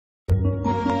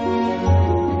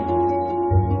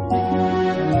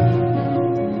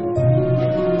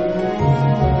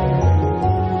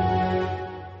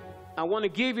I want to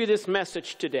give you this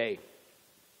message today.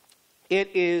 It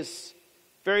is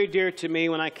very dear to me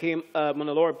when when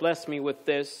the Lord blessed me with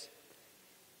this.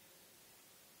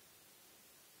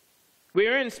 We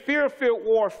are in spirit-filled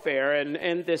warfare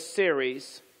in this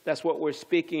series. That's what we're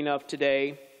speaking of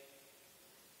today.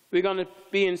 We're going to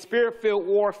be in spirit-filled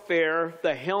warfare,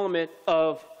 the helmet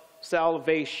of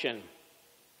salvation.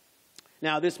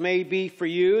 Now, this may be for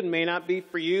you, it may not be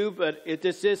for you, but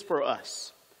this is for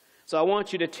us. So I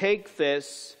want you to take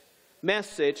this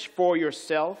message for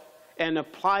yourself and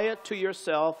apply it to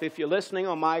yourself. If you're listening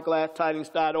on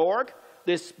mygladtidings.org,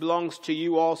 this belongs to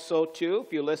you also too.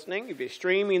 If you're listening, if you're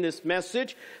streaming this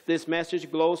message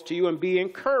belongs to you, and be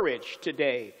encouraged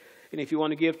today. And if you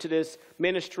want to give to this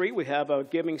ministry, we have a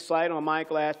giving site on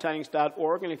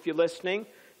mygladtidings.org. And if you're listening,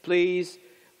 please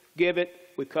give it.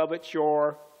 We covet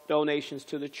your donations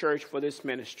to the church for this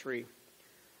ministry.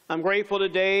 I'm grateful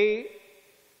today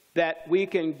that we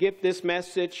can get this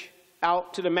message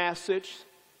out to the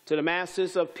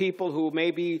masses of people who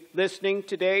may be listening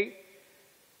today.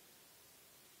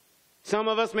 Some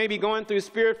of us may be going through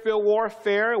spirit-filled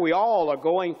warfare. We all are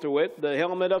going through it. The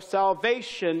helmet of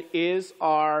salvation is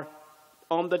on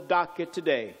the docket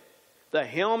today. The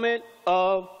helmet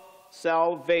of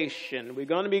salvation. We're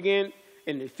going to begin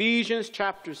in Ephesians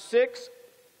chapter 6,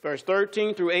 verse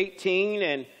 13 through 18.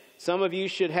 And some of you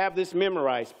should have this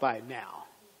memorized by now,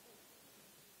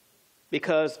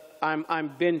 because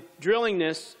I've been drilling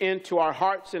this into our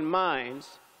hearts and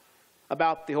minds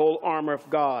about the whole armor of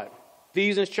God.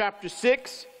 Ephesians chapter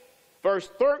 6, verse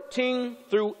 13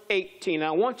 through 18.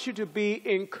 I want you to be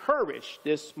encouraged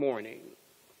this morning.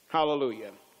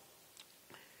 Hallelujah.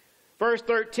 Verse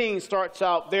 13 starts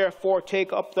out, "Therefore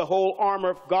take up the whole armor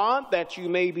of God, that you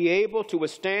may be able to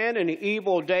withstand in the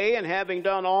evil day, and having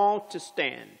done all, to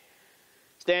stand.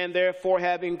 Stand therefore,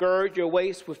 having girded your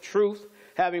waist with truth,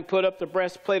 having put up the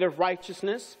breastplate of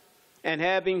righteousness, and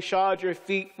having shod your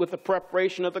feet with the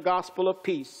preparation of the gospel of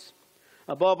peace.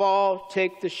 Above all,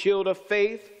 take the shield of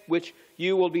faith, which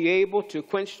you will be able to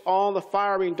quench all the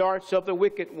fiery darts of the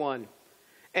wicked one.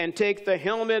 And take the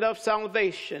helmet of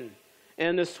salvation,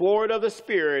 and the sword of the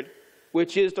Spirit,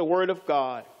 which is the word of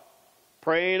God.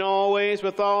 Praying always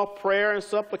with all prayer and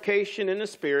supplication in the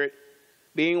Spirit,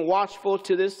 being watchful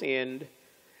to this end,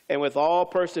 and with all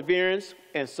perseverance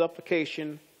and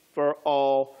supplication for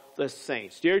all the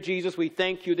saints." Dear Jesus, we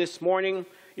thank you this morning.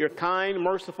 You're kind,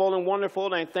 merciful, and wonderful,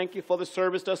 and I thank you for the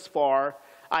service thus far.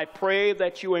 I pray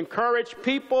that you encourage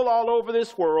people all over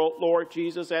this world, Lord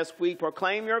Jesus, as we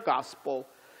proclaim your gospel.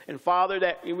 And Father,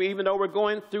 that even though we're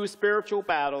going through spiritual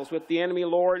battles with the enemy,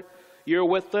 Lord, you're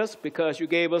with us because you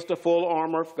gave us the full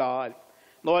armor of God.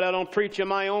 Lord, I don't preach in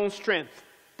my own strength,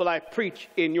 but I preach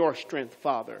in your strength,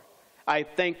 Father. I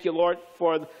thank you, Lord,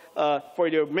 for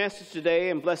your message today,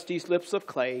 and bless these lips of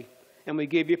clay. And we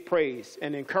give you praise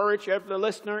and encourage every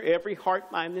listener, every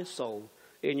heart, mind, and soul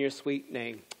in your sweet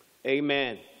name.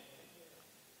 Amen.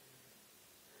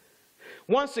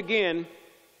 Once again,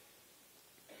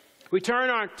 we turn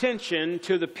our attention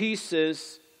to the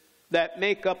pieces that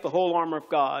make up the whole armor of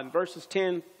God. Verses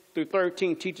 10 through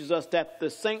 13 teaches us that the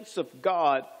saints of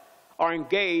God are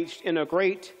engaged in a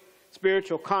great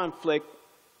spiritual conflict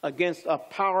against a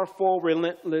powerful,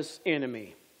 relentless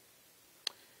enemy.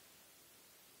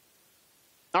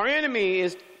 Our enemy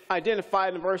is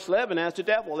identified in verse 11 as the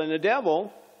devil, and the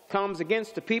devil comes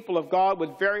against the people of God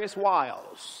with various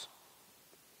wiles.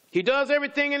 He does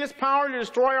everything in his power to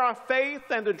destroy our faith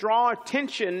and to draw our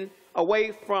attention away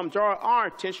from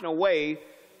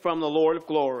the Lord of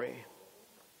glory.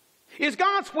 It's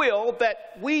God's will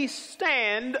that we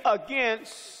stand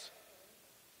against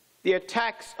the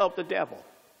attacks of the devil.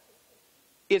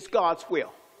 It's God's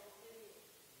will.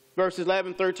 Verses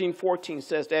 11, 13, 14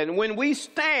 says that. And when we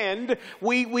stand,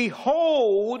 we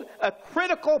hold a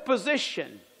critical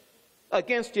position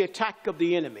against the attack of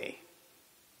the enemy.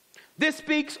 This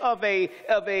speaks of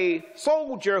a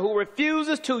soldier who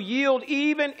refuses to yield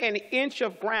even an inch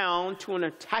of ground to an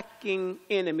attacking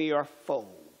enemy or foe.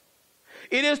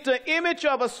 It is the image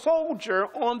of a soldier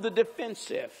on the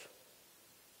defensive,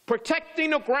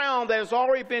 protecting the ground that has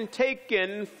already been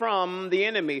taken from the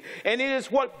enemy. And it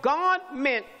is what God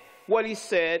meant, what he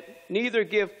said, neither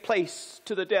give place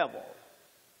to the devil.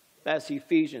 That's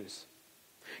Ephesians.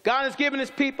 God has given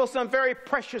his people some very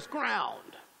precious ground.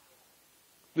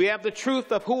 We have the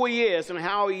truth of who he is and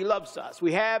how he loves us.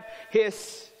 We have his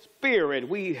spirit.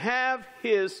 We have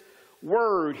his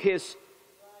word,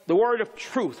 the word of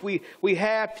truth. We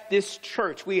have this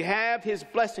church. We have his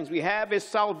blessings. We have his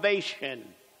salvation.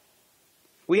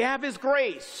 We have his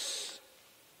grace.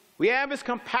 We have his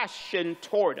compassion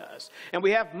toward us. And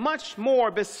we have much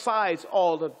more besides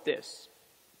all of this.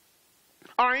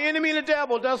 Our enemy, the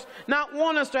devil, does not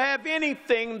want us to have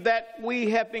anything that we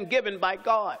have been given by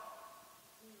God.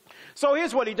 So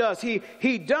here's what he does.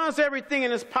 He does everything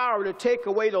in his power to take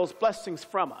away those blessings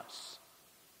from us.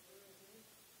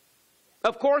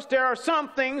 Of course, there are some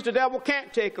things the devil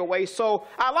can't take away. So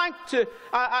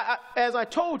as I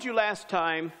told you last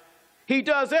time, he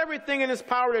does everything in his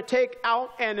power to take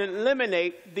out and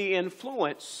eliminate the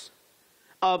influence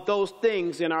of those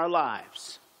things in our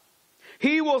lives.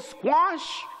 He will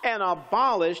squash and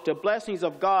abolish the blessings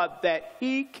of God that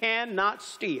he cannot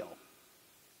steal.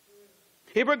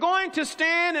 If we're going to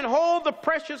stand and hold the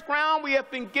precious ground we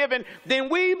have been given, then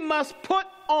we must put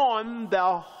on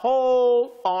the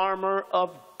whole armor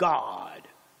of God.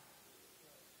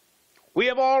 We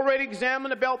have already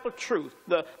examined the belt of truth,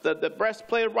 the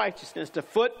breastplate of righteousness, the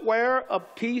footwear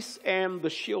of peace, and the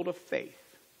shield of faith.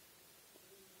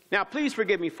 Now, please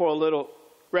forgive me for a little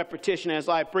repetition as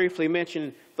I briefly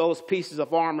mention those pieces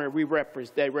of armor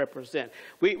they represent.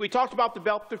 We talked about the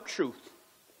belt of truth.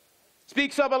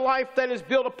 Speaks of a life that is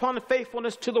built upon the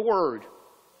faithfulness to the Word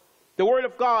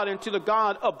of God, and to the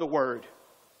God of the Word.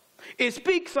 It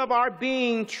speaks of our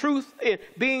being truth in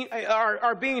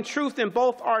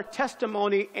both our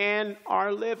testimony and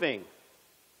our living.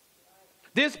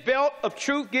 This belt of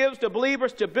truth gives the believer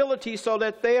stability so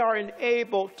that they are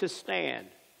enabled to stand.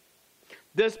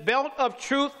 This belt of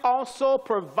truth also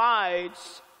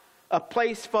provides a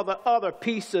place for the other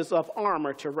pieces of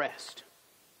armor to rest.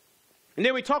 And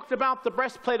then we talked about the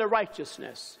breastplate of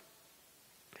righteousness.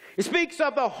 It speaks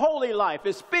of the holy life.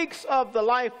 It speaks of the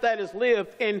life that is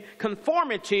lived in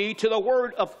conformity to the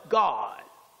Word of God.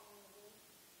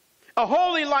 A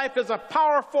holy life is a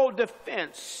powerful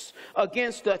defense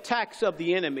against the attacks of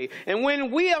the enemy. And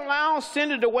when we allow sin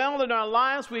to dwell in our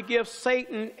lives, we give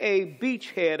Satan a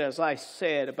beachhead, as I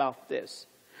said about this,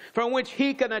 from which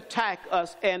he can attack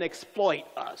us and exploit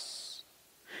us.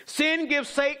 Sin gives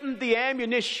Satan the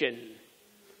ammunition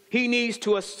he needs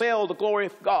to assail the glory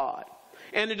of God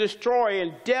and to destroy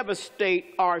and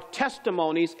devastate our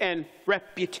testimonies and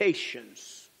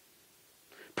reputations.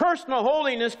 Personal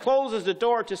holiness closes the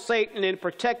door to Satan and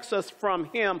protects us from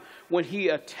him when he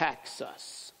attacks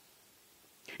us.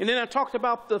 And then I talked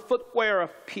about the footwear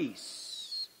of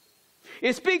peace.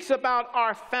 It speaks about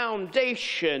our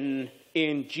foundation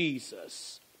in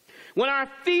Jesus. When our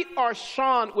feet are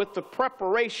shod with the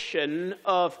preparation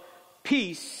of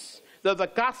peace, the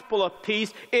gospel of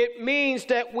peace, it means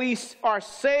that we are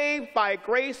saved by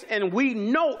grace and we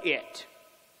know it.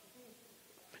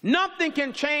 Nothing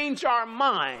can change our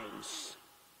minds.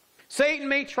 Satan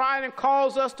may try and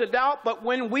cause us to doubt, but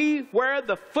when we wear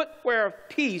the footwear of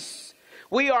peace,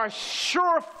 we are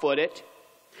sure-footed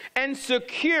and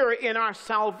secure in our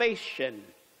salvation,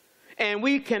 and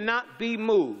we cannot be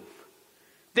moved.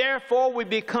 Therefore, we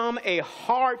become a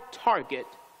hard target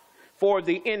for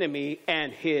the enemy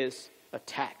and his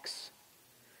attacks.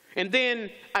 And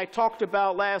then I talked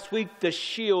about last week the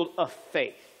shield of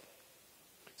faith.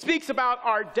 It speaks about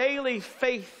our daily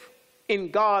faith in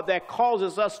God that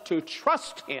causes us to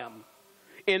trust him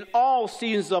in all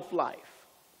seasons of life.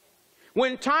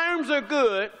 When times are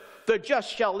good, the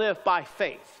just shall live by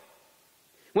faith.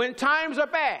 When times are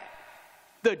bad,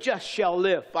 the just shall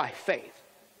live by faith.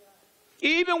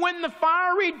 Even when the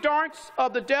fiery darts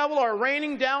of the devil are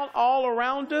raining down all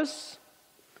around us,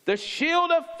 the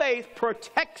shield of faith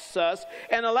protects us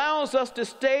and allows us to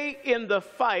stay in the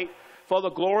fight for the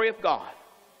glory of God.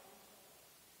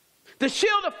 The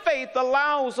shield of faith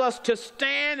allows us to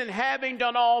stand, and having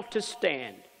done all, to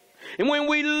stand. And when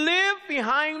we live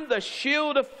behind the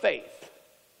shield of faith,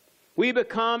 we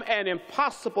become an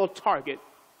impossible target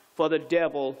for the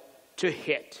devil to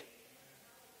hit.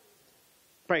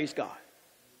 Praise God.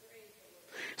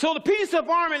 So the piece of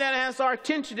armor that has our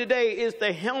attention today is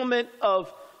the helmet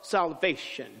of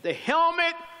salvation. The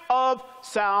helmet of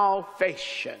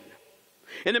salvation.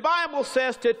 And the Bible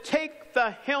says to take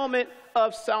the helmet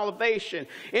of salvation.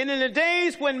 And in the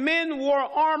days when men wore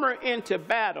armor into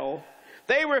battle,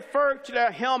 they referred to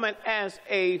their helmet as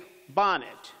a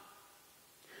bonnet.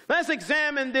 Let's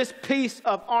examine this piece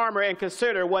of armor and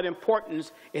consider what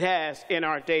importance it has in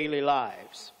our daily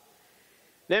lives.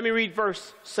 Let me read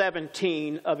verse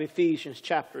 17 of Ephesians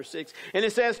chapter 6. And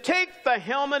it says, take the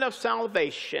helmet of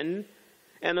salvation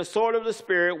and the sword of the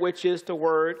Spirit, which is the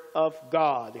word of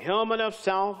God, the helmet of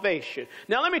salvation.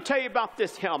 Now let me tell you about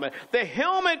this helmet. The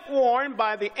helmet worn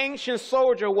by the ancient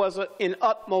soldier was in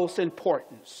utmost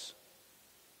importance.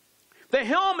 The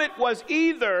helmet was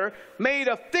either made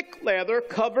of thick leather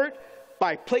covered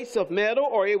by plates of metal,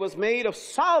 or it was made of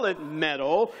solid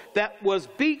metal that was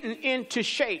beaten into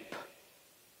shape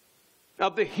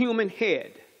of the human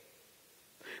head.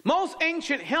 Most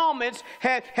ancient helmets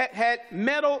had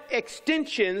metal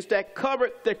extensions that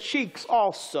covered the cheeks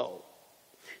also.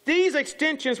 These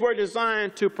extensions were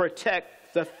designed to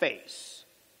protect the face.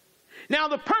 Now,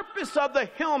 the purpose of the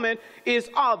helmet is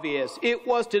obvious. It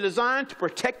was designed to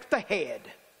protect the head.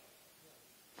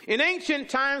 In ancient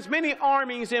times, many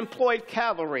armies employed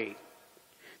cavalry.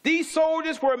 These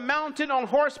soldiers were mounted on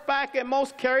horseback, and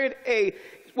most carried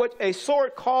a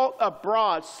sword called a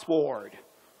broadsword.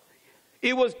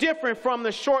 It was different from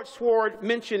the short sword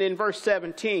mentioned in verse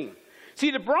 17. See,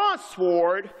 the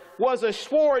broadsword was a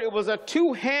sword. It was a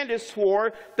two-handed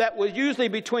sword that was usually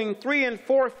between 3 and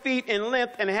 4 feet in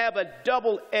length and have a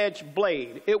double-edged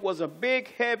blade. It was a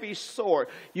big, heavy sword.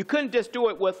 You couldn't just do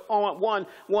it with one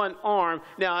arm.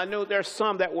 Now, I know there's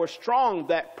some that were strong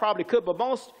that probably could, but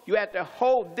most you had to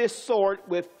hold this sword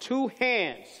with 2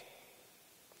 hands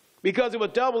because it was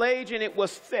double-edged and it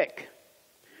was thick.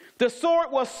 The sword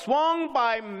was swung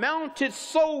by mounted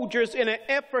soldiers in an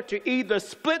effort to either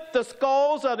split the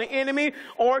skulls of the enemy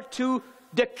or to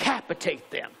decapitate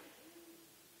them,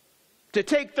 to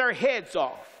take their heads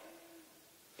off.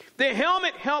 The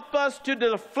helmet helped us to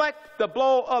deflect the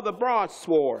blow of the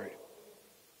broadsword,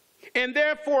 and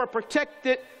therefore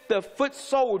protected the foot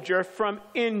soldier from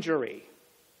injury.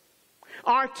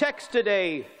 Our text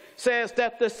today says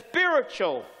that the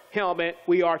spiritual helmet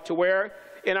we are to wear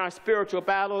in our spiritual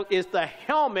battle is the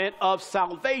helmet of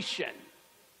salvation.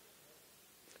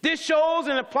 This shows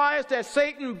and implies that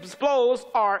Satan's blows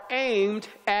are aimed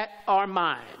at our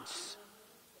minds.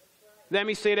 Let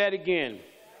me say that again.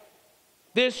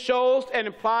 This shows and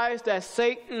implies that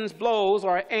Satan's blows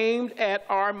are aimed at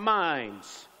our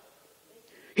minds.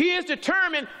 He is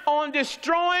determined on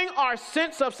destroying our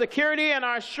sense of security and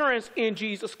our assurance in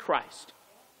Jesus Christ.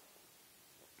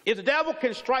 If the devil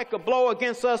can strike a blow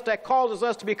against us that causes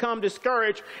us to become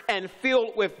discouraged and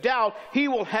filled with doubt, he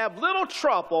will have little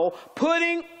trouble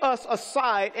putting us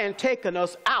aside and taking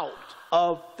us out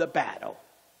of the battle.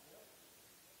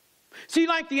 See,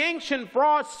 like the ancient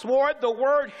broadsword, the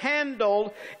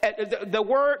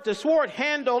sword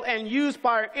handled and used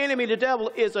by our enemy, the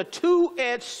devil, is a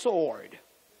two-edged sword.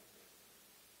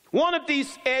 One of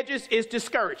these edges is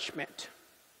discouragement,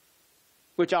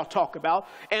 which I'll talk about,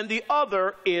 and the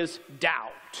other is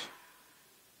doubt.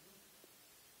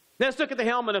 Let's look at the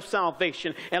helmet of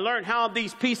salvation and learn how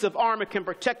these pieces of armor can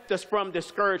protect us from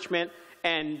discouragement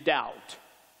and doubt.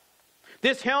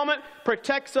 This helmet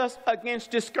protects us against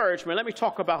discouragement. Let me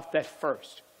talk about that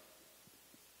first.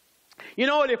 You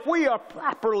know what? If we are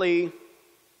properly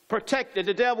protected,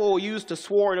 the devil will use the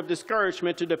sword of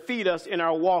discouragement to defeat us in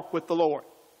our walk with the Lord.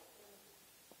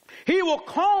 He will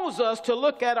cause us to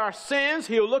look at our sins.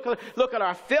 He'll look at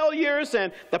our failures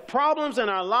and the problems in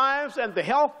our lives and the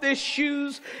health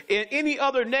issues and any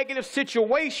other negative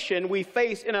situation we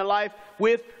face in our life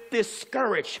with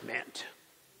discouragement.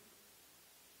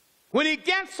 When he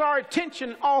gets our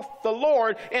attention off the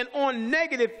Lord and on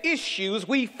negative issues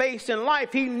we face in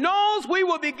life, he knows we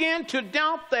will begin to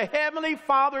doubt the Heavenly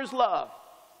Father's love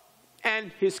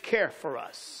and his care for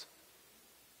us.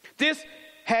 This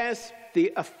has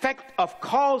the effect of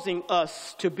causing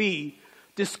us to be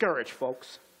discouraged,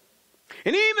 folks.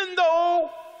 And even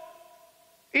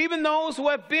those who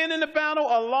have been in the battle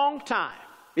a long time,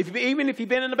 even if you've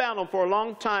been in the battle for a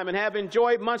long time and have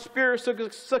enjoyed much spiritual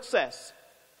success,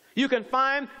 you can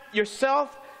find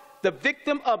yourself the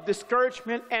victim of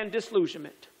discouragement and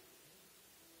disillusionment.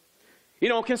 You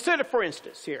know, consider, for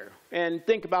instance, here, and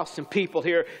think about some people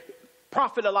here.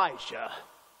 Prophet Elisha.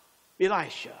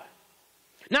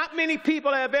 Not many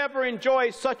people have ever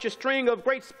enjoyed such a string of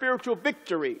great spiritual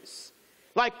victories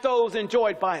like those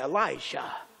enjoyed by Elisha.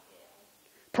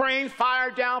 Praying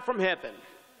fire down from heaven,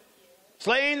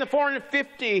 slaying the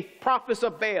 450 prophets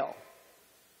of Baal,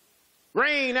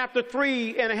 rain after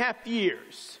 3.5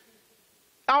 years,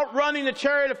 outrunning the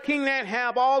chariot of King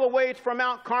Ahab all the way from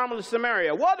Mount Carmel to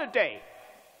Samaria. What a day.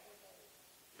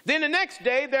 Then the next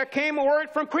day there came a word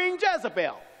from Queen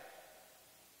Jezebel.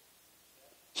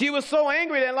 She was so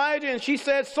angry at Elijah, and she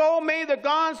said, "So may the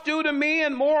gods do to me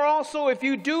and more also, if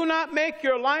you do not make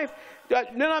your life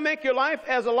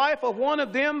as a life of one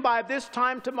of them by this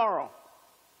time tomorrow."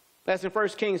 That's in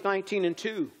 1 Kings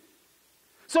 19:2.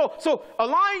 So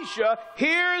Elijah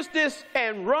hears this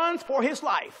and runs for his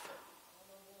life.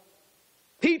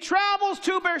 He travels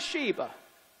to Beersheba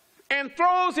and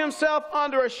throws himself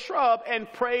under a shrub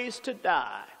and prays to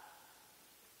die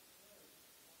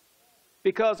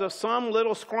because of some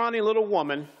little scrawny little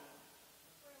woman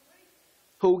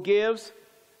who gives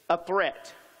a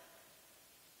threat.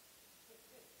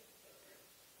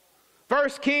 1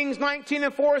 Kings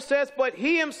 19:4 says, but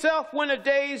he himself went a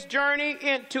day's journey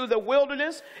into the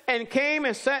wilderness and came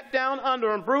and sat down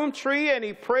under a broom tree, and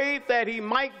he prayed that he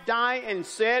might die and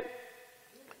said,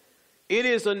 it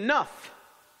is enough.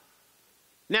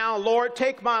 Now, Lord,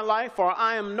 take my life, for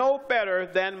I am no better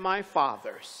than my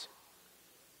fathers.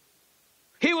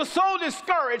 He was so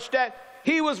discouraged that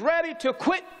he was ready to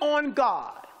quit on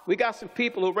God. We got some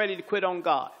people who are ready to quit on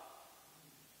God.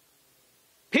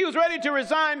 He was ready to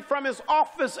resign from his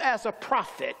office as a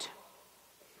prophet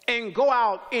and go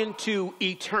out into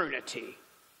eternity.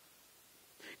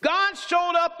 God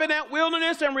showed up in that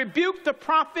wilderness and rebuked the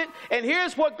prophet, and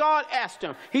here's what God asked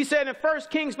him. He said in 1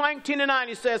 Kings 19:9,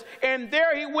 he says, and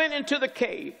there he went into the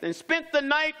cave and spent the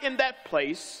night in that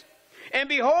place. And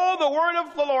behold, the word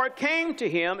of the Lord came to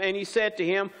him, and he said to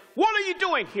him, what are you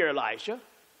doing here, Elijah?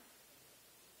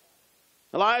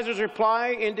 Elijah's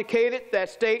reply indicated that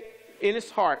state in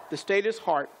his heart, the state of his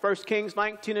heart. 1 Kings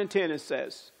 19:10 it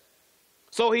says,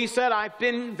 so he said, I've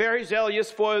been very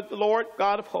zealous for the Lord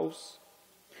God of hosts.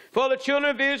 For the children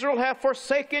of Israel have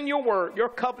forsaken your word, your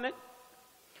covenant,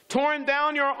 torn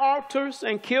down your altars,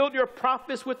 and killed your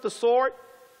prophets with the sword.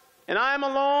 And I am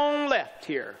alone left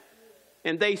here,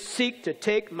 and they seek to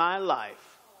take my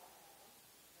life.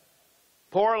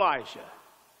 Poor Elijah.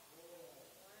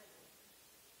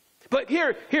 But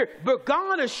but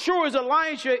God assures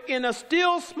Elijah in a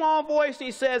still small voice.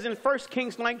 He says in 1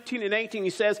 Kings 19:18, he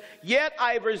says, yet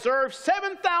I have reserved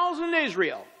 7,000 in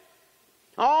Israel,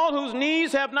 all whose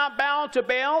knees have not bowed to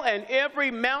Baal, and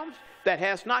every mouth that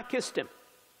has not kissed him.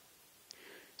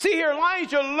 See here,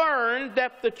 Elijah learned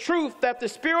that the truth, that the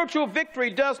spiritual victory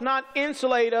does not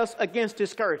insulate us against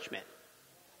discouragement.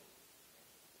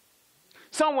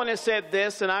 Someone has said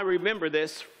this, and I remember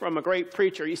this from a great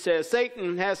preacher. He says,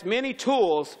 Satan has many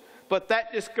tools, but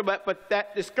that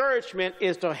discouragement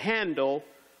is the handle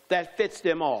that fits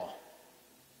them all.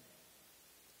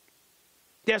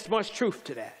 There's much truth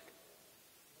to that.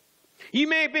 You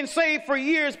may have been saved for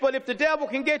years, but if the devil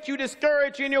can get you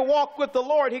discouraged in your walk with the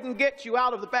Lord, he can get you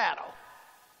out of the battle.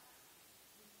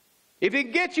 If he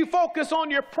can get you focused on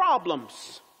your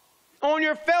problems, on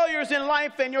your failures in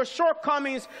life and your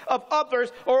shortcomings of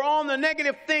others, or on the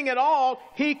negative thing at all,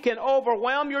 he can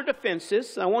overwhelm your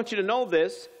defenses, I want you to know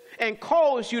this, and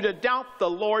cause you to doubt the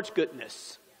Lord's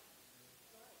goodness.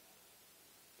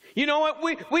 You know what?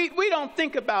 We don't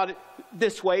think about it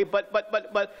this way,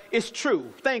 but it's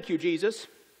true. Thank you, Jesus.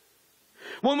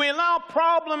 When we allow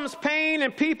problems, pain,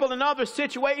 and people in other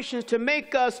situations to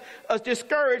make us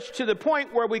discouraged to the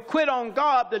point where we quit on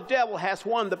God, the devil has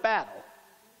won the battle.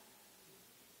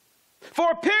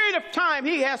 For a period of time,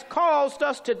 he has caused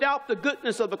us to doubt the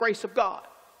goodness of the grace of God.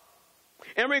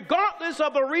 And regardless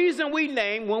of the reason we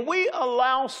name, when we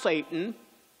allow Satan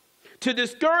to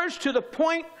discourage to the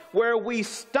point where we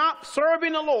stop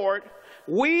serving the Lord,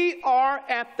 we are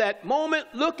at that moment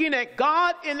looking at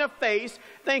God in the face,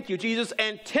 thank you, Jesus,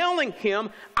 and telling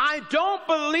him, I don't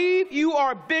believe you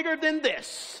are bigger than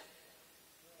this.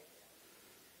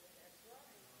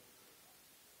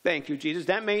 Thank you, Jesus.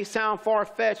 That may sound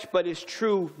far-fetched, but it's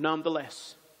true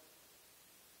nonetheless.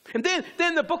 And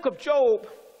then the book of Job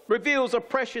reveals a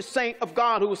precious saint of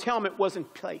God whose helmet was in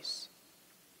place.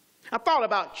 I thought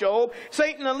about Job.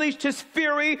 Satan unleashed his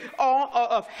fury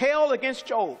of hell against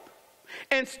Job.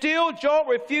 And still Job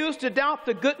refused to doubt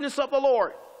the goodness of the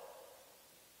Lord.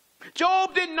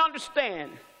 Job didn't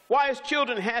understand why his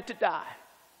children had to die.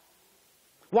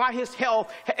 Why his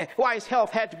health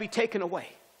had to be taken away.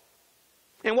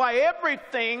 And why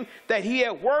everything that he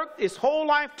had worked his whole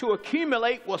life to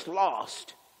accumulate was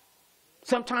lost.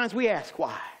 Sometimes we ask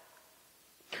why.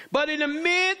 But in the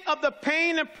midst of the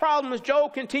pain and problems,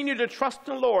 Job continued to trust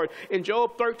in the Lord. In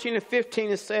Job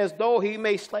 13:15 it says, though he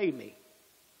may slay me,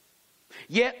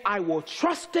 yet I will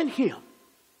trust in him.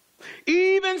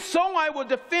 Even so I will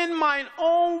defend mine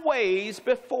own ways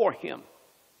before him.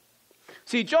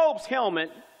 See, Job's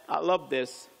helmet, I love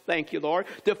this, thank you, Lord,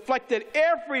 deflected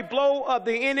every blow of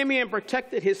the enemy and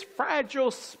protected his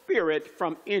fragile spirit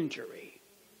from injury.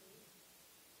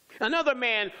 Another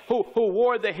man who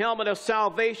wore the helmet of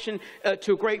salvation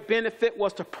to great benefit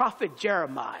was the prophet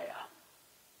Jeremiah.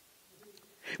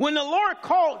 When the Lord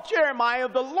called Jeremiah,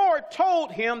 the Lord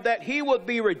told him that he would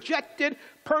be rejected,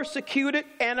 persecuted,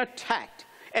 and attacked.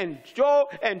 And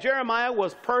Jeremiah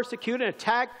was persecuted and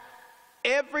attacked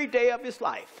every day of his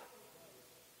life.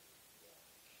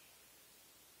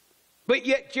 But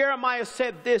yet Jeremiah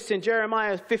said this in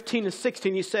Jeremiah 15 and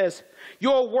 16. He says,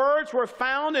 your words were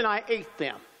found and I ate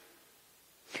them.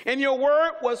 And your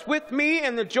word was with me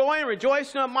in the joy and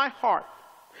rejoicing of my heart.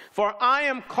 For I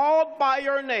am called by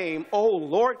your name, O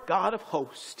Lord God of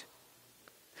hosts.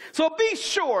 So be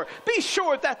sure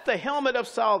that the helmet of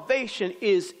salvation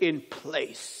is in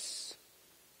place.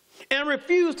 And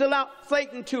refuse to allow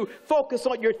Satan to focus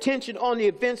on your attention on the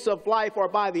events of life or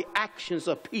by the actions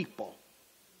of people.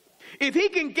 If he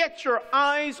can get your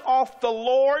eyes off the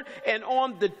Lord and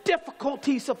on the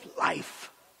difficulties of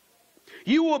life,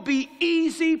 you will be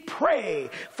easy prey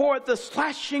for the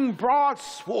slashing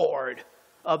broadsword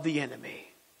of the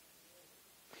enemy.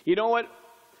 You know what?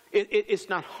 It's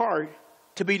not hard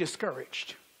to be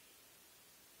discouraged,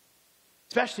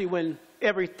 especially when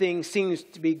everything seems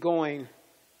to be going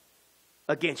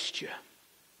against you.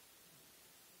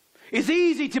 It's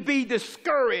easy to be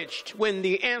discouraged when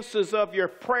the answers of your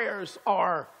prayers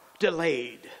are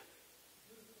delayed.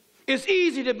 It's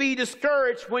easy to be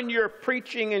discouraged when your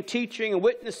preaching and teaching and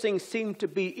witnessing seem to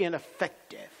be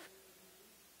ineffective.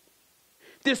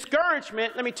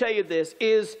 Discouragement, let me tell you this,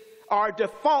 is our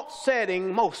default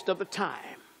setting most of the time.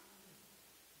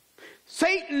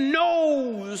 Satan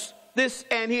knows this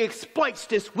and he exploits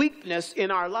this weakness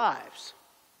in our lives.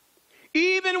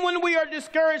 Even when we are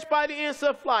discouraged by the ends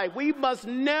of life, we must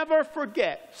never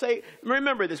forget,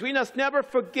 remember this, we must never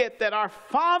forget that our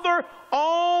Father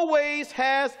always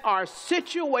has our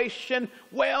situation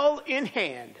well in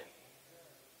hand.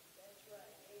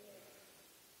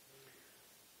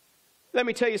 Let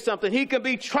me tell you something. He can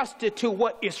be trusted to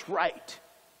what is right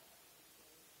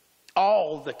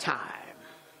all the time.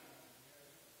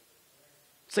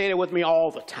 Say it with me,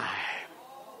 all the time.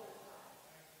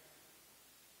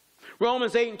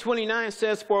 Romans 8:29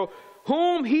 says, for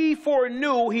whom he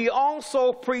foreknew, he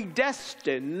also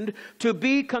predestined to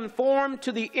be conformed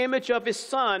to the image of his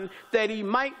Son, that he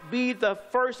might be the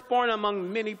firstborn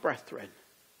among many brethren.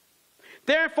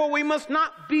 Therefore, we must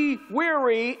not be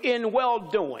weary in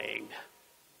well-doing,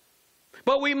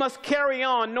 but we must carry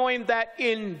on, knowing that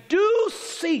in due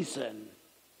season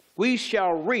we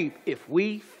shall reap if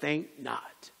we faint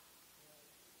not.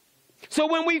 So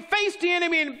when we face the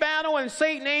enemy in battle and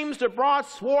Satan aims the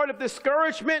broadsword of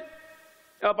discouragement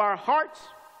of our hearts,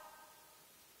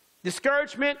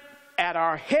 discouragement at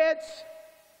our heads,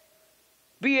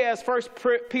 be as 1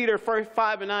 Peter 5,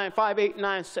 8,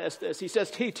 9 says this.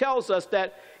 He tells us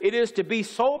that it is to be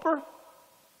sober,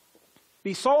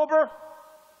 be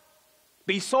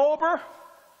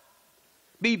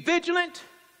vigilant,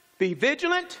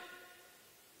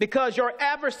 because your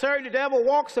adversary, the devil,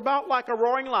 walks about like a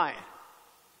roaring lion,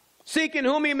 seeking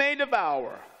whom he may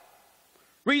devour.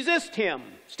 Resist him,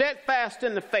 steadfast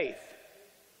in the faith,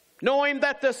 knowing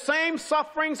that the same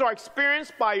sufferings are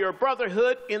experienced by your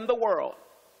brotherhood in the world.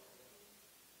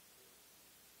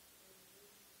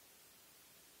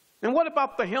 And what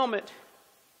about the helmet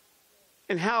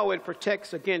and how it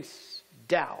protects against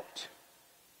doubt?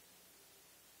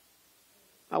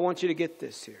 I want you to get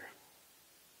this here.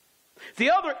 The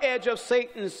other edge of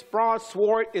Satan's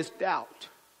broadsword is doubt.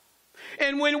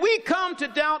 And when we come to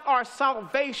doubt our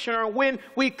salvation, or when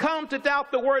we come to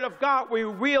doubt the Word of God, we are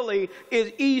really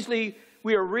easily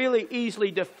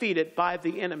defeated by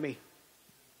the enemy.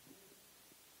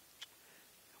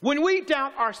 When we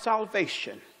doubt our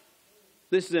salvation,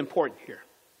 this is important here.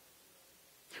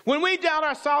 When we doubt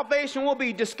our salvation, we'll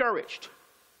be discouraged.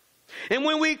 And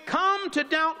when we come to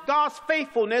doubt God's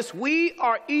faithfulness, we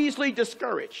are easily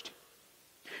discouraged.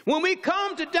 When we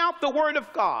come to doubt the Word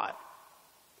of God,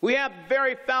 we have the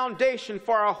very foundation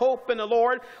for our hope in the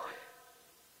Lord.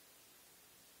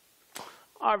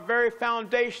 Our very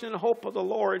foundation and hope of the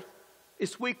Lord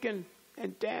is weakened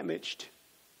and damaged.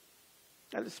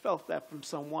 I just felt that from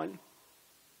someone.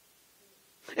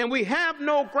 And we have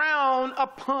no ground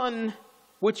upon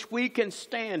which we can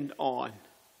stand on.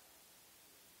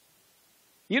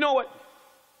 You know what?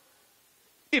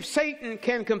 If Satan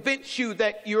can convince you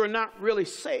that you're not really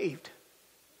saved,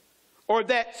 or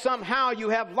that somehow you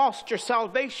have lost your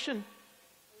salvation,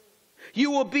 you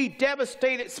will be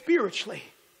devastated spiritually.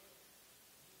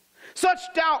 Such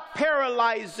doubt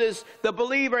paralyzes the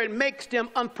believer and makes them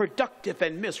unproductive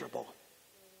and miserable.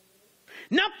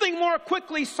 Nothing more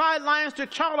quickly sidelines the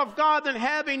child of God than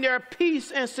having their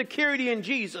peace and security in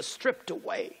Jesus stripped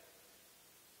away.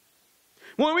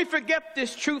 When we forget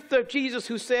this truth of Jesus,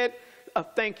 who said,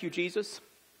 thank you, Jesus.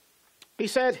 He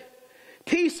said,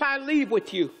 peace I leave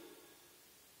with you.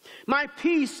 My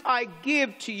peace I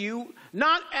give to you,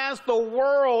 not as the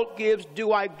world gives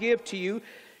do I give to you.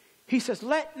 He says,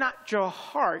 let not your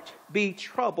heart be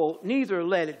troubled, neither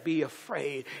let it be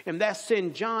afraid. And that's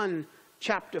in John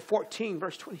chapter 14,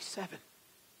 verse 27.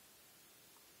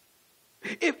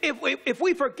 If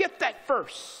we forget that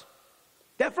verse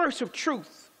of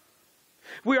truth,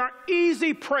 we are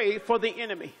easy prey for the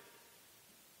enemy.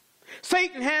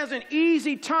 Satan has an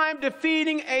easy time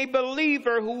defeating a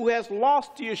believer who has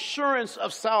lost the assurance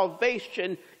of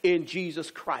salvation in Jesus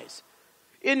Christ.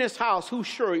 In this house, who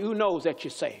knows that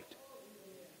you're saved?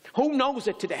 Who knows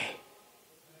it today?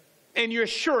 And you're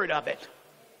assured of it.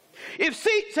 If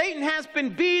Satan has been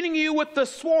beating you with the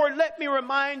sword, let me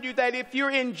remind you that if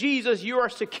you're in Jesus, you are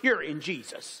secure in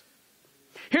Jesus.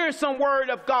 Here's some word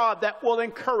of God that will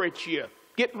encourage you.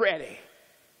 Get ready.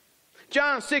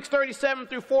 John 6:37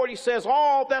 through 40 says,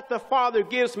 all that the Father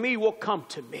gives me will come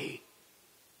to me.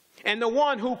 And the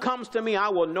one who comes to me I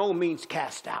will no means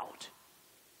cast out.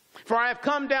 For I have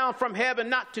come down from heaven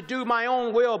not to do my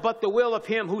own will, but the will of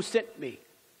him who sent me.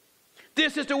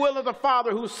 This is the will of the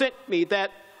Father who sent me,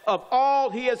 that of all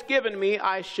he has given me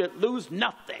I should lose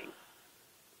nothing,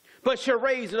 but shall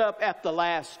raise it up at the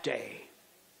last day.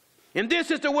 And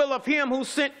this is the will of him who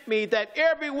sent me, that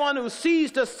everyone who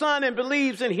sees the Son and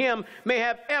believes in him may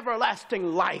have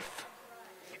everlasting life,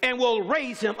 and will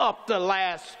raise him up the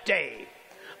last day.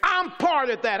 I'm part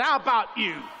of that. How about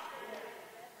you?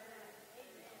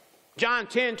 John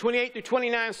 10:28 through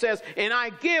 29 says, and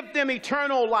I give them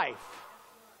eternal life,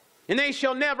 and they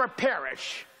shall never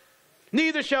perish,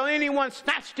 neither shall anyone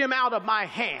snatch them out of my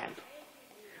hand.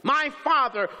 My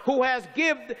Father who has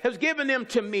given them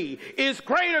to me is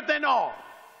greater than all,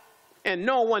 and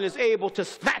no one is able to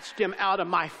snatch them out of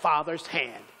my Father's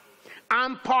hand.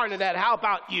 I'm part of that. How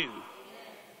about you?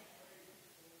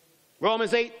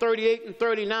 Romans 8:38 and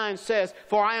 39 says,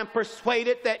 for I am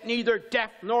persuaded that neither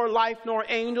death, nor life, nor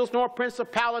angels, nor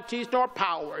principalities, nor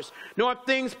powers, nor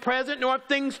things present, nor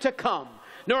things to come,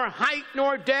 nor height,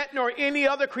 nor depth, nor any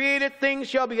other created thing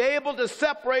shall be able to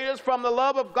separate us from the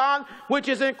love of God, which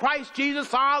is in Christ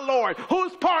Jesus our Lord.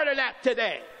 Who's part of that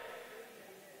today?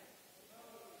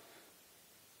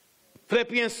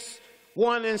 Philippians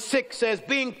 1:6 says,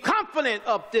 being confident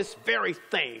of this very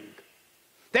thing,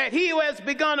 that he who has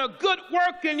begun a good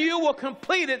work in you will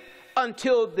complete it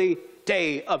until the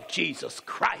day of Jesus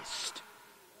Christ.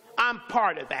 I'm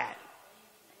part of that.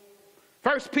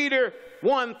 1 Peter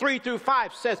 1:3 through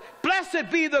 5 says,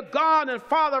 blessed be the God and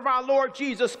Father of our Lord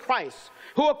Jesus Christ,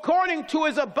 who according to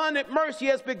his abundant mercy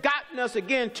has begotten us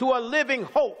again to a living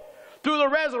hope through the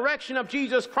resurrection of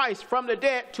Jesus Christ from the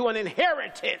dead, to an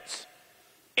inheritance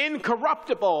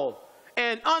incorruptible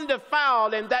and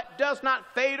undefiled, and that does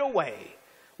not fade away,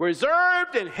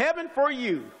 reserved in heaven for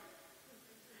you,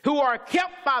 who are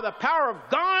kept by the power of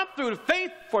God through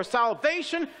faith for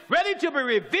salvation, ready to be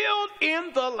revealed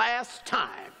in the last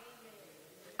time.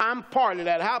 I'm part of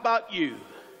that. How about you?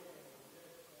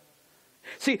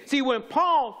 See, when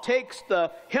Paul takes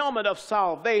the helmet of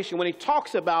salvation, when he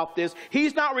talks about this,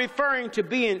 he's not referring to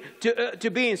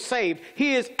being saved.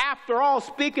 He is, after all,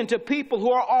 speaking to people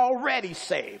who are already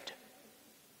saved.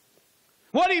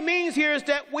 What he means here is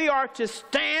that we are to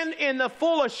stand in the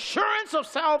full assurance of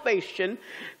salvation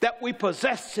that we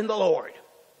possess in the Lord.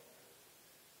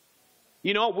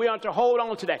 You know, we are to hold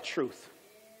on to that truth.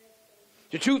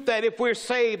 The truth that if we're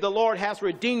saved, the Lord has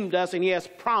redeemed us and he has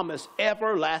promised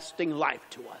everlasting life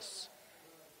to us.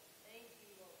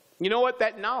 You know what?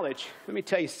 That knowledge, let me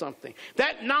tell you something.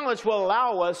 That knowledge will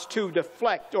allow us to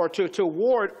deflect or to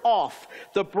ward off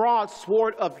the broad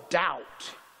sword of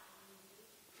doubt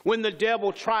when the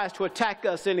devil tries to attack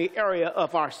us in the area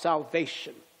of our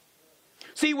salvation.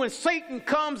 See, when Satan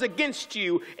comes against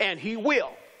you, and he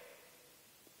will,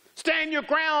 stand your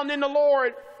ground in the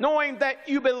Lord, knowing that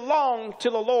you belong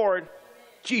to the Lord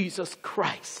Jesus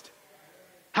Christ.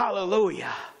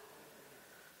 Hallelujah.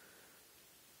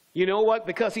 You know what?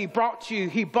 Because he bought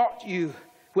you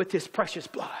with his precious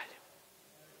blood.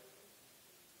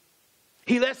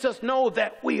 He lets us know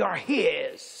that we are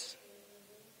his.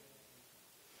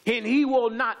 And he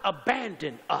will not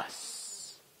abandon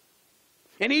us.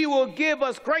 And he will give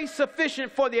us grace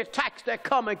sufficient for the attacks that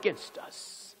come against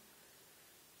us.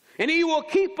 And he will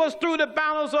keep us through the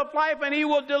battles of life, and he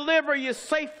will deliver you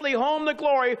safely home to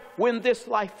glory when this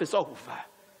life is over.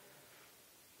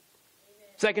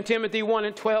 2 Timothy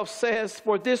 1:12 says,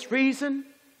 for this reason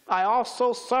I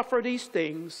also suffer these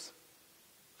things.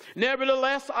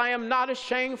 Nevertheless, I am not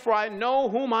ashamed, for I know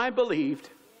whom I believed.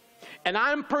 And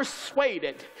I'm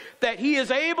persuaded that he is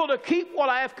able to keep what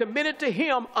I have committed to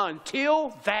him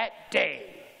until that day.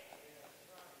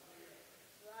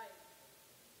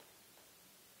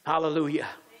 Hallelujah.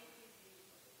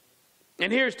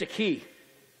 And here's the key.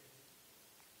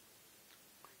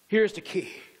 Here's the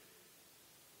key.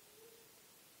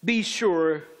 Be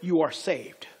sure you are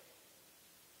saved.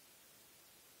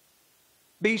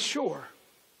 Be sure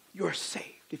you're saved.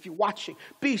 If you're watching,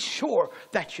 be sure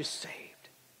that you're saved.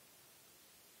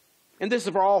 And this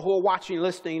is for all who are watching,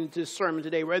 listening to this sermon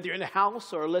today, whether you're in the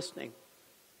house or listening.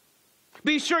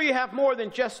 Be sure you have more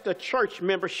than just a church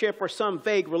membership or some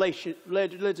vague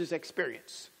religious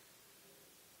experience.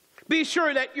 Be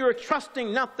sure that you're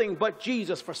trusting nothing but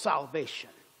Jesus for salvation.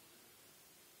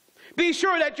 Be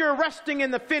sure that you're resting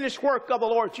in the finished work of the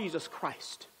Lord Jesus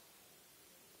Christ.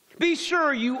 Be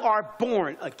sure you are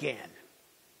born again.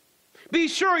 Be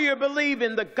sure you believe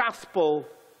in the gospel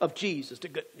of Jesus, the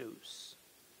good news.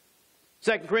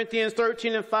 2 Corinthians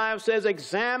 13:5 says,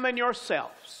 examine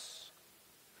yourselves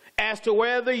as to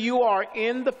whether you are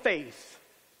in the faith.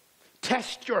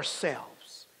 Test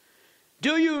yourselves.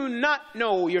 Do you not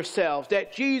know yourselves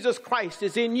that Jesus Christ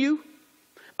is in you?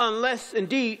 Unless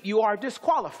indeed you are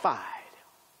disqualified.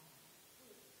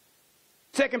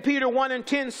 2 Peter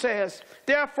 1:10 says,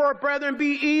 therefore, brethren,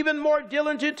 be even more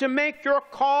diligent to make your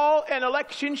call and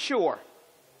election sure.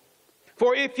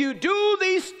 For if you do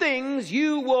these things,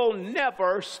 you will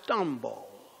never stumble.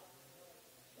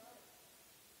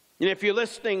 And if you're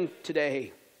listening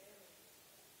today,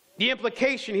 the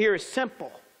implication here is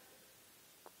simple.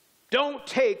 Don't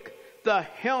take the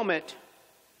helmet.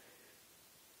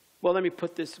 Well, let me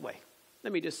put it this way.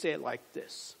 Let me just say it like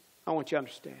this. I want you to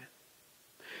understand.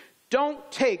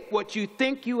 Don't take what you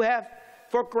think you have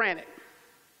for granted.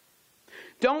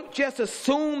 Don't just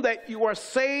assume that you are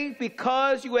saved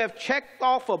because you have checked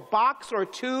off a box or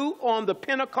two on the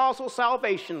Pentecostal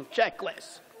salvation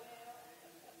checklist.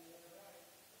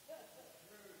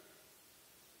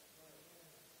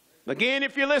 Again,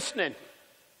 if you're listening,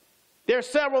 there are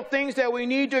several things that we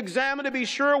need to examine to be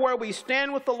sure where we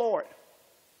stand with the Lord.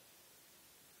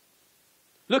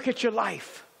 Look at your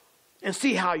life and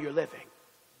see how you're living.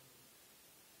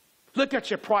 Look at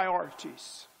your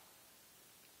priorities.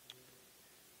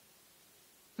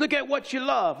 Look at what you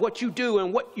love, what you do,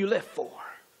 and what you live for.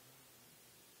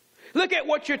 Look at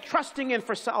what you're trusting in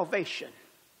for salvation.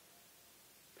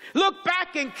 Look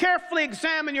back and carefully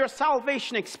examine your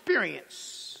salvation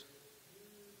experience.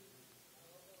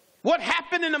 What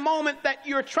happened in the moment that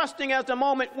you're trusting as the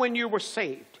moment when you were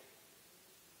saved?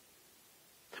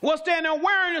 Was there an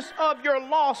awareness of your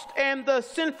lost and the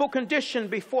sinful condition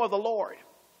before the Lord?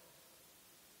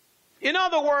 In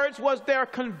other words, was there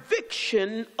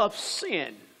conviction of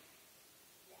sin?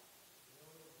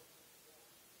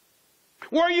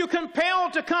 Were you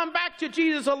compelled to come back to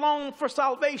Jesus alone for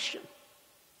salvation?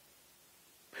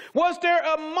 Was there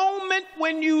a moment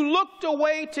when you looked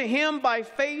away to him by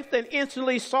faith and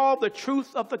instantly saw the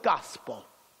truth of the gospel?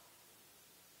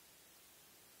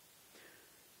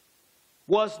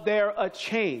 Was there a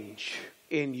change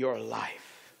in your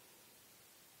life?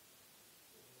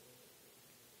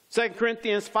 2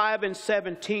 Corinthians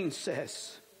 5:17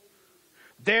 says,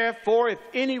 therefore, if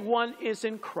anyone is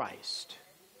in Christ,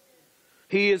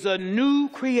 he is a new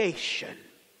creation.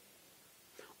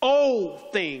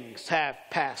 Old things have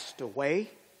passed away,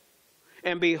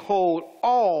 and behold,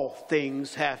 all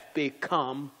things have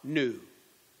become new.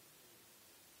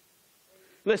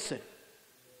 Listen,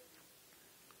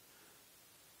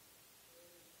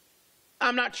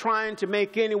 I'm not trying to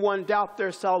make anyone doubt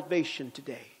their salvation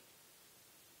today.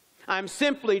 I'm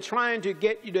simply trying to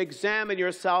get you to examine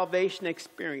your salvation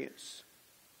experience.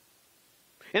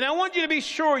 And I want you to be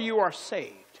sure you are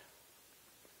saved.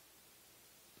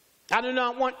 I do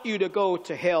not want you to go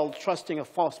to hell trusting a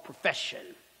false profession.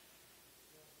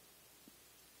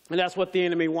 And that's what the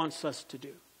enemy wants us to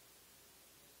do.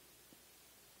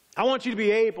 I want you to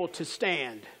be able to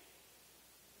stand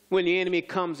when the enemy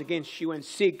comes against you and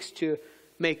seeks to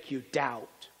make you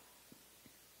doubt.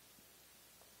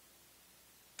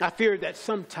 I fear that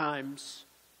sometimes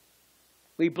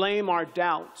we blame our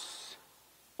doubts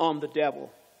on the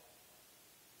devil,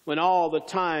 when all the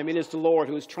time it is the Lord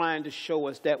who is trying to show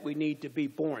us that we need to be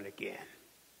born again.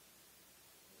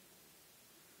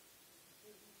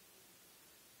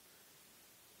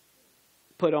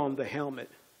 Put on the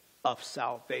helmet of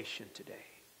salvation today.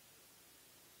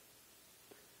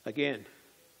 Again,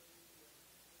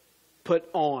 put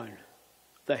on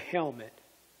the helmet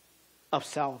of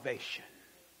salvation.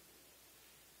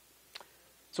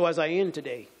 So as I end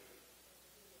today,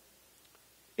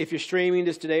 if you're streaming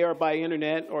this today or by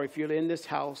internet, or if you're in this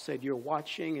house and you're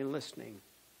watching and listening,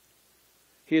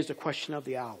 here's the question of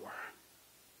the hour.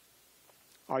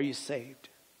 Are you saved?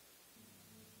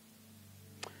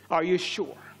 Are you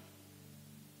sure?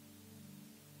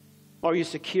 Are you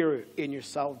secure in your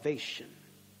salvation?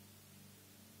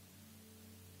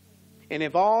 And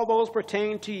if all those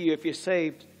pertain to you, if you're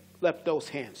saved, lift those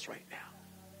hands right now.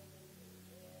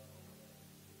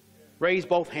 Raise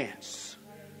both hands.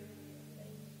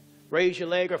 Raise your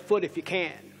leg or foot if you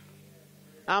can.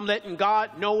 I'm letting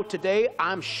God know today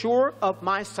I'm sure of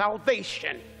my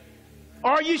salvation.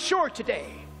 Are you sure today?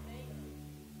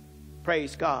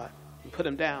 Praise God. And put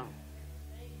them down.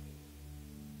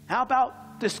 How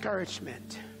about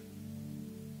discouragement?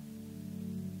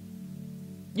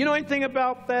 You know anything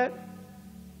about that?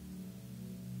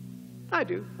 I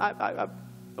do. I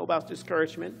know about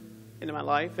discouragement in my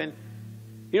life. And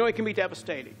you know, it can be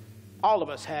devastating. All of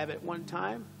us have at one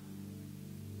time.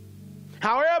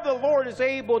 However, the Lord is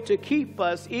able to keep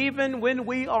us even when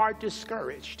we are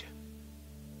discouraged.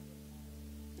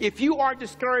 If you are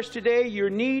discouraged today, you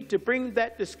need to bring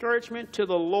that discouragement to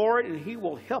the Lord, and He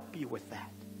will help you with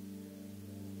that.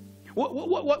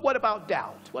 What about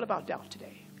doubt? What about doubt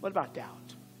today? What about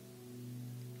doubt?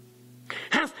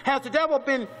 Has the devil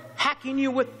been hacking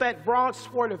you with that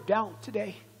broadsword of doubt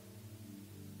today?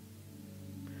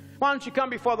 Why don't you come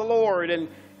before the Lord and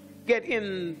get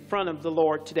in front of the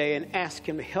Lord today and ask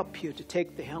Him to help you to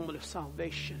take the helmet of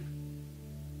salvation.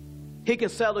 He can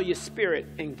settle your spirit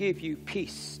and give you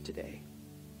peace today.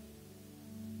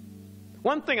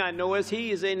 One thing I know is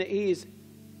He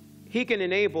can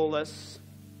enable us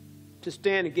to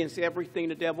stand against everything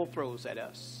the devil throws at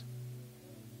us.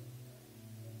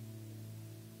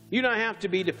 You don't have to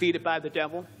be defeated by the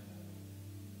devil.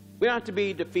 We don't have to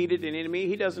be defeated in enemy.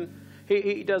 He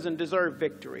doesn't deserve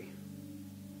victory.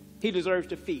 He deserves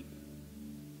defeat.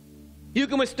 You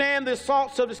can withstand the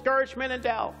assaults of discouragement and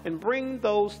doubt and bring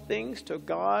those things to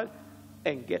God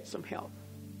and get some help.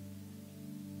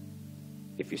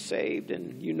 If you're saved,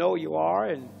 and you know you are,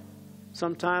 and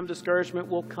sometimes discouragement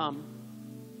will come.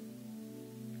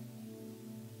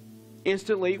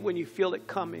 Instantly, when you feel it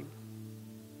coming,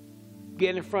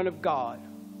 get in front of God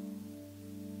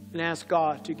and ask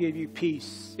God to give you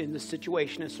peace in the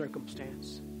situation and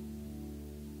circumstance.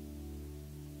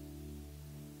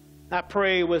 I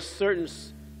pray with certain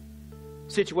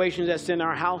situations that's in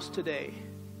our house today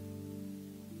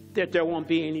that there won't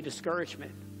be any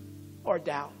discouragement or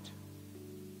doubt.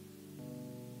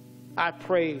 I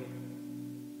pray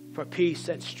for peace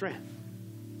and strength.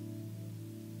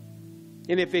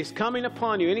 And if it's coming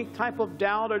upon you, any type of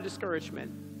doubt or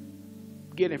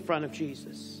discouragement, get in front of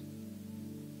Jesus.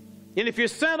 And if you're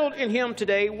settled in Him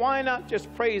today, why not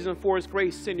just praise Him for His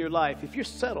grace in your life? If you're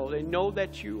settled and know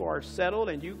that you are settled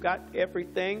and you got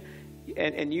everything,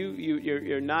 and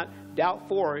you're not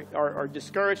doubtful or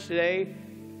discouraged today,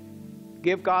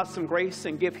 give God some grace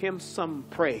and give Him some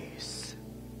praise.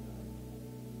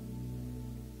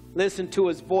 Listen to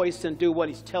His voice and do what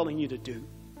He's telling you to do.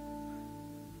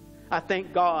 I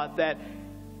thank God that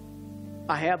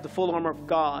I have the full armor of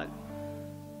God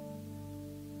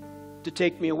to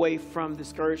take me away from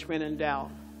discouragement and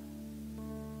doubt.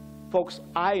 Folks,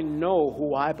 I know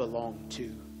who I belong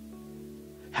to.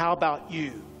 How about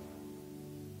you?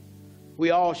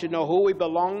 We all should know who we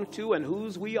belong to and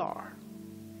whose we are.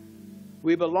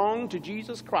 We belong to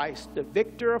Jesus Christ, the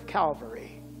victor of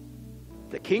Calvary,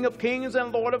 the King of kings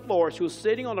and Lord of lords, who is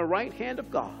sitting on the right hand of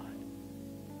God,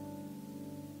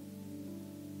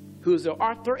 who is the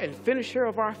author and finisher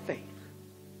of our faith.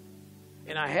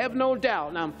 And I have no doubt,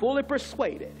 and I'm fully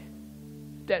persuaded,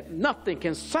 that nothing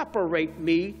can separate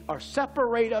me or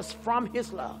separate us from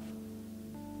His love.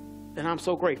 And I'm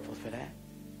so grateful for that.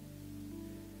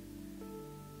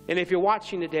 And if you're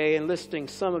watching today and listening,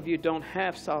 some of you don't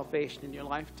have salvation in your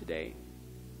life today.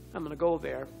 I'm going to go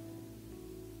there.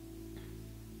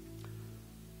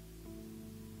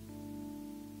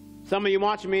 Some of you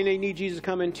watching me, and they need Jesus to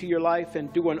come into your life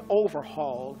and do an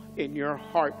overhaul in your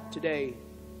heart today.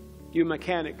 You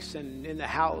mechanics and in the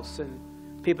house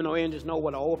and people know engines know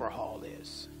what an overhaul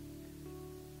is.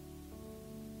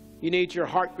 You need your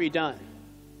heart redone.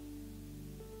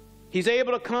 He's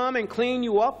able to come and clean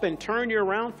you up and turn you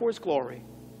around for His glory.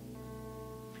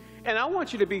 And I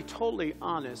want you to be totally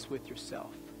honest with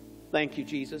yourself. Thank you,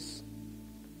 Jesus.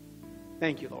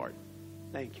 Thank you, Lord.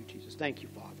 Thank you, Jesus. Thank you,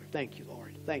 Father. Thank you,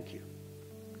 Lord. Thank you.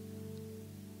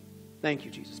 Thank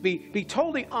you, Jesus. Be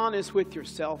totally honest with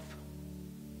yourself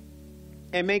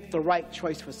and make the right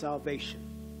choice for salvation.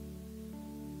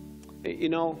 You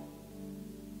know,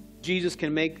 Jesus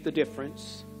can make the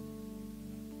difference.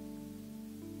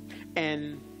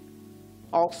 And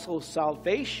also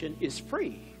salvation is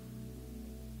free.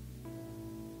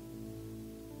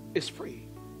 It's free.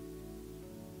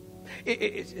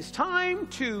 It's time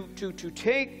to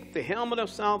take the helmet of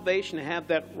salvation and have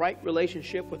that right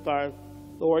relationship with our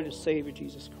Lord and Savior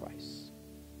Jesus Christ.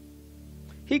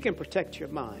 He can protect your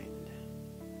mind.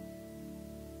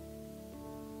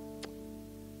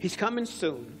 He's coming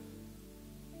soon.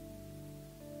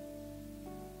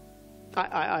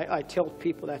 I tell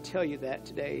people, I tell you that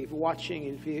today. If you're watching,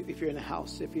 if you're in the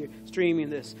house, if you're streaming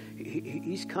this,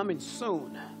 he's coming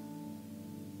soon.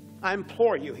 I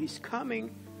implore you, he's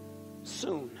coming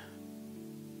soon.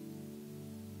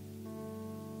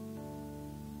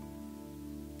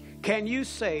 Can you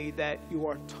say that you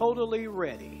are totally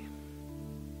ready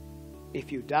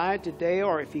if you die today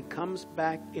or if he comes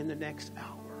back in the next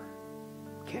hour?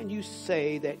 Can you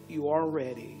say that you are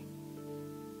ready?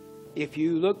 If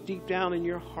you look deep down in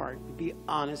your heart and be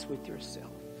honest with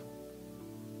yourself.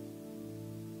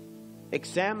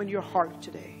 Examine your heart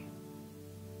today.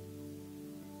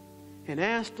 And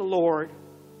ask the Lord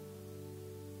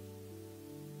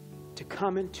to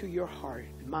come into your heart,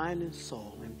 mind, and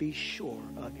soul and be sure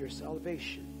of your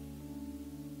salvation.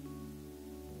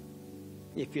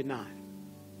 If you're not,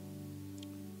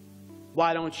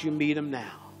 why don't you meet him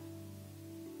now?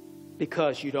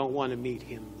 Because you don't want to meet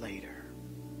him later.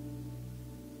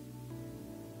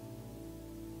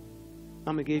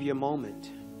 I'm going to give you a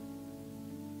moment.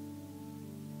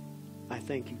 I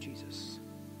thank you, Jesus.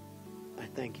 I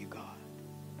thank you, God.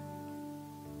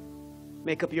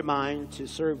 Make up your mind to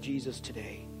serve Jesus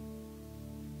today.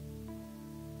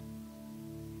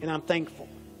 And I'm thankful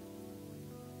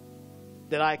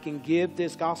that I can give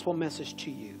this gospel message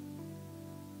to you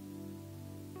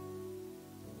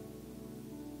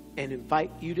and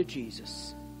invite you to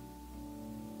Jesus.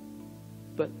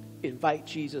 But invite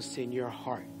Jesus in your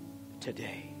heart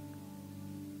today.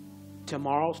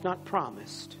 Tomorrow's not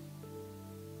promised,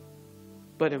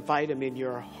 but invite him in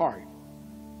your heart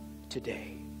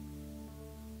today.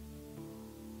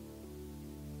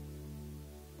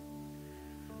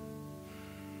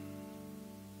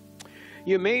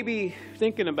 You may be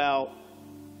thinking about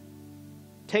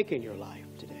taking your life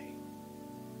today.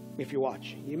 If you're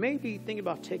watching, you may be thinking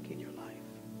about taking your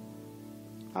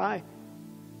life.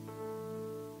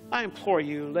 I implore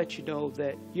you, let you know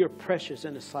that you're precious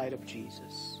in the sight of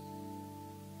Jesus.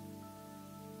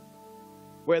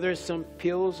 Whether it's some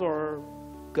pills or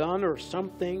gun or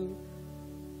something,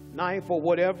 knife or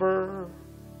whatever,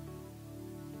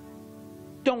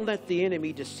 don't let the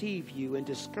enemy deceive you in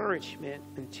discouragement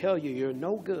and tell you you're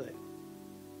no good.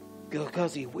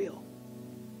 Because he will.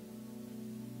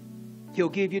 He'll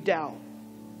give you doubt.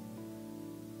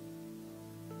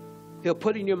 He'll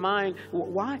put in your mind,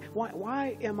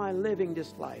 why am I living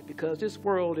this life? Because this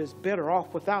world is better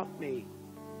off without me.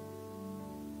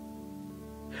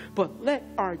 But let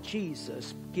our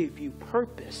Jesus give you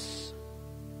purpose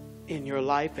in your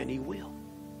life, and he will.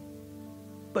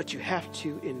 But you have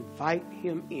to invite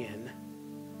him in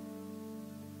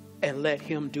and let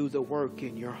him do the work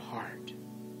in your heart.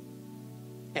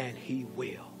 And he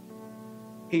will.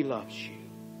 He loves you.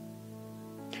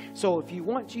 So if you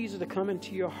want Jesus to come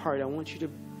into your heart, I want you to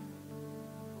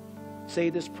say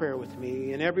this prayer with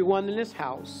me. And everyone in this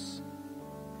house,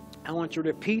 I want you to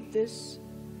repeat this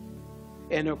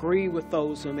and agree with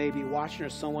those who may be watching or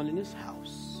someone in this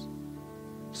house.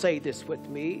 Say this with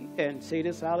me and say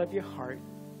this out of your heart.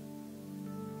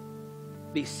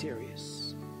 Be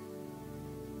serious.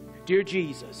 Dear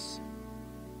Jesus,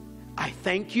 I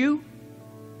thank you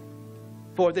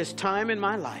for this time in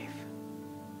my life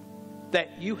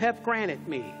that you have granted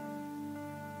me.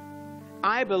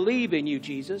 I believe in you,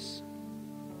 Jesus.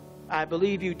 I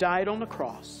believe you died on the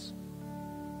cross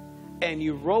and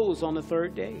you rose on the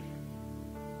third day.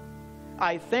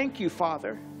 I thank you,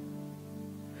 Father,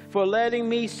 for letting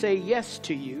me say yes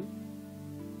to you,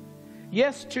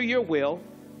 yes to your will,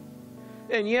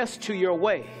 and yes to your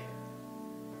way.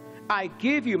 I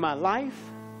give you my life.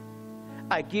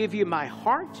 I give you my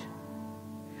heart.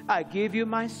 I give you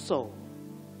my soul.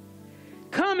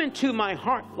 Come into my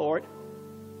heart, Lord.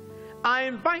 I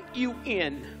invite you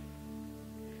in.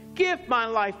 Give my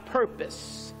life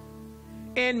purpose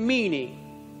and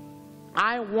meaning.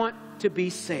 I want to be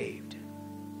saved.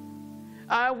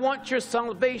 I want your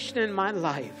salvation in my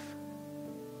life.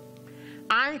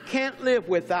 I can't live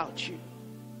without you.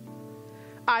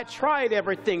 I tried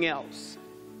everything else,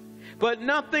 but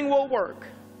nothing will work.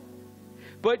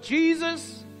 But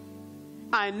Jesus,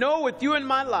 I know with you in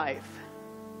my life,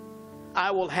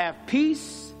 I will have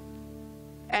peace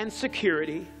and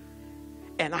security.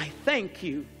 And I thank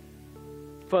you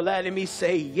for letting me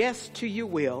say yes to your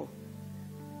will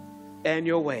and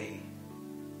your way.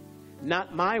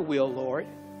 Not my will, Lord,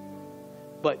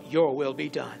 but your will be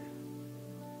done.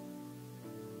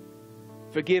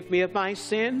 Forgive me of my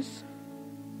sins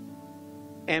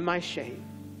and my shame.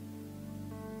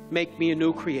 Make me a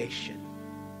new creation.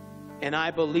 And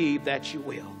I believe that you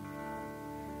will.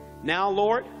 Now,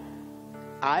 Lord,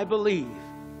 I believe.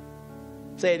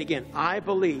 Say it again. I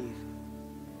believe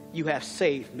you have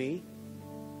saved me.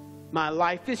 My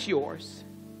life is yours.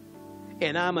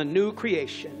 And I'm a new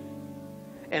creation.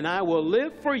 And I will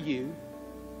live for you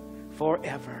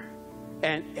forever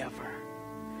and ever.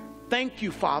 Thank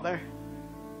you, Father.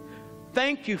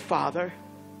 Thank you, Father,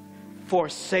 for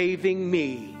saving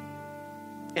me.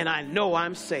 And I know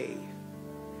I'm saved.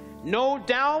 No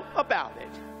doubt about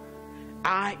it.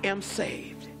 I am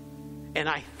saved. And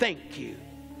I thank you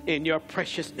in your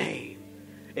precious name.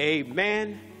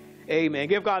 Amen. Amen.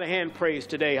 Give God a hand praise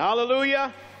today.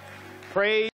 Hallelujah. Praise.